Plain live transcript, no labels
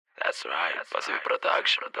That's right, BOSSV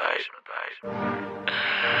production,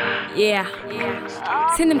 Yeah.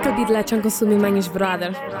 Sendo-me cabido lá, tinham consumido manhas,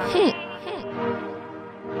 brother.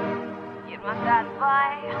 Irmandad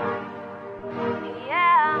boy.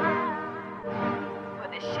 Yeah.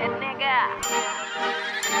 With this shit, nigga.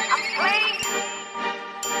 I'm free.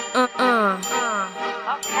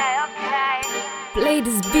 Okay. Play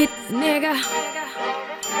this beat, nigga.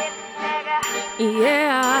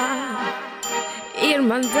 Yeah.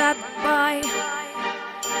 Irmandad boy.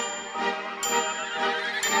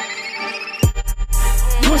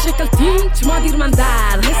 Hoje é aquele time, chamado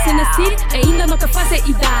Irmandade. Recém-nascido, ainda nunca faz a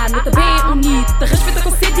idade. Não tá bem unido, te respeita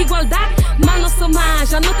com sede de igualdade. Mal não sou mais,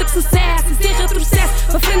 já nota que sucesso. Sem retrocesso,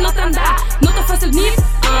 pra frente não tá andar. Não tá fácil nisso,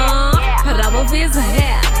 para uma vez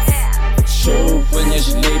ahead. Show para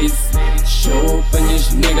as ladies, show para as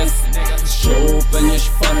niggas, show para as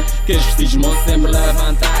fãs. Que os vestígios sempre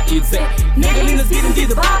levantar e dizer: Nigalinas beating to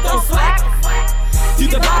the bottom slack, to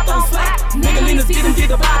the bottom slack. Nigalinas beating to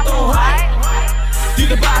the bottom high, to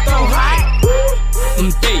the bottom high.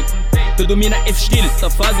 Tay, tu domina esse estilo, tá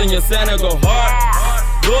fazendo a cena go hard.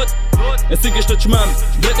 Good, é assim que estou te chamando,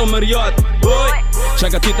 Beto Mariote. Oi,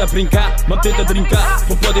 chega a tenta brincar, mas tenta brincar.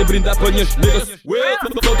 Vou poder brindar para minhas niggas.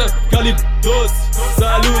 Solta calibre 12,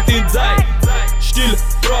 salute e design. Estilo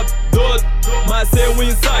prop 12, mas é o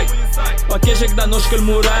inside. Para quem chega da nós que ele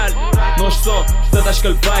moral, nós só, todas que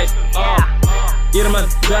ele vai.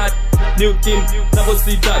 Irmandade, new team, na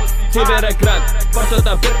velocidade, Ribeira Grande, porta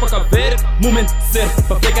da ver para cá ver, momento certo,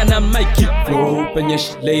 para pegar na mic. Flow para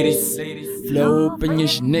as ladies, flow para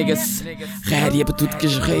as niggas, rádio para tudo que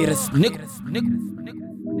as reiras, nigga.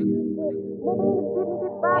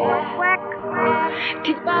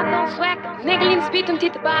 Tita batom swag, Nigalinas beating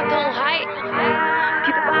tita batom high.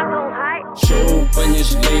 Tita batom high. Show para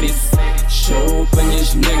as ladies, show para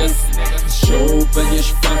as niggas, show para as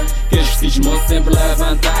fãs. Que os vestígios sempre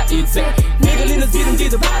levantar e dizer: Nigalinas beating to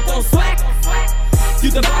the bottom swag, to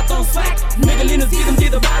the bottom swag. Nigalinas beating to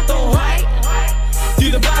the bottom high,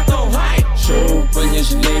 to the bottom high. Show para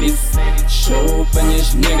as ladies, show para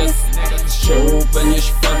as niggas, show para as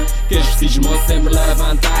fãs. Que os vestígios sempre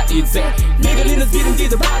levantar e dizer: Nigalinas beating to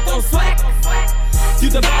the bottom swag, to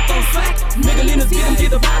the bottom swag. Nigalinas beating to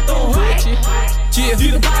the bottom high, to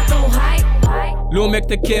the bottom high. Lume que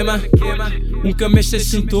te queima, nunca mexe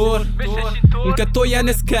cintor, nunca toia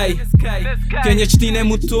nesse cai. Quem é destino é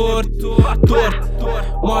motor, torto,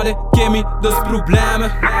 mole que me desse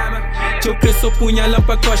problema. Se eu cresço punhalão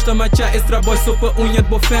pra costa, mas já esse trabalho só pra unha de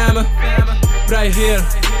boa fama. Right here,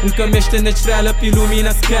 nunca mexe na estrela, pra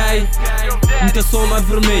ilumina sky. Nunca sou uma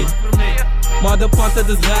vermelho, moda ponta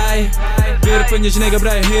das raio. Ver para minhas nega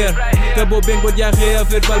right here, acabou bem com a diarreia.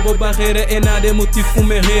 Verbal boa barreira, é nada, é motivo para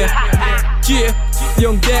me rir. Yeah,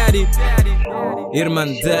 Young Daddy,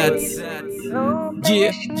 Irmandad.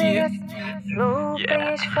 Yeah.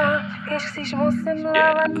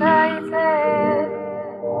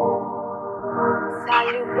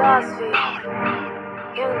 SILVIA&BOSSV,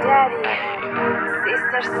 Young Daddy,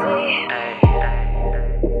 Sister C.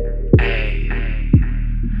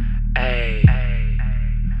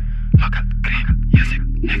 Local cream, music,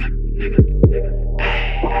 nigga.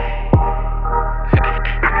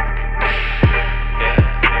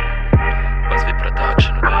 BOSSV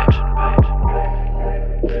production,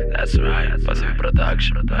 That's right, BOSSV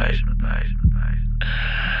production,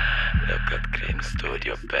 Local cream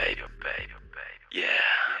studio, baby. Yeah.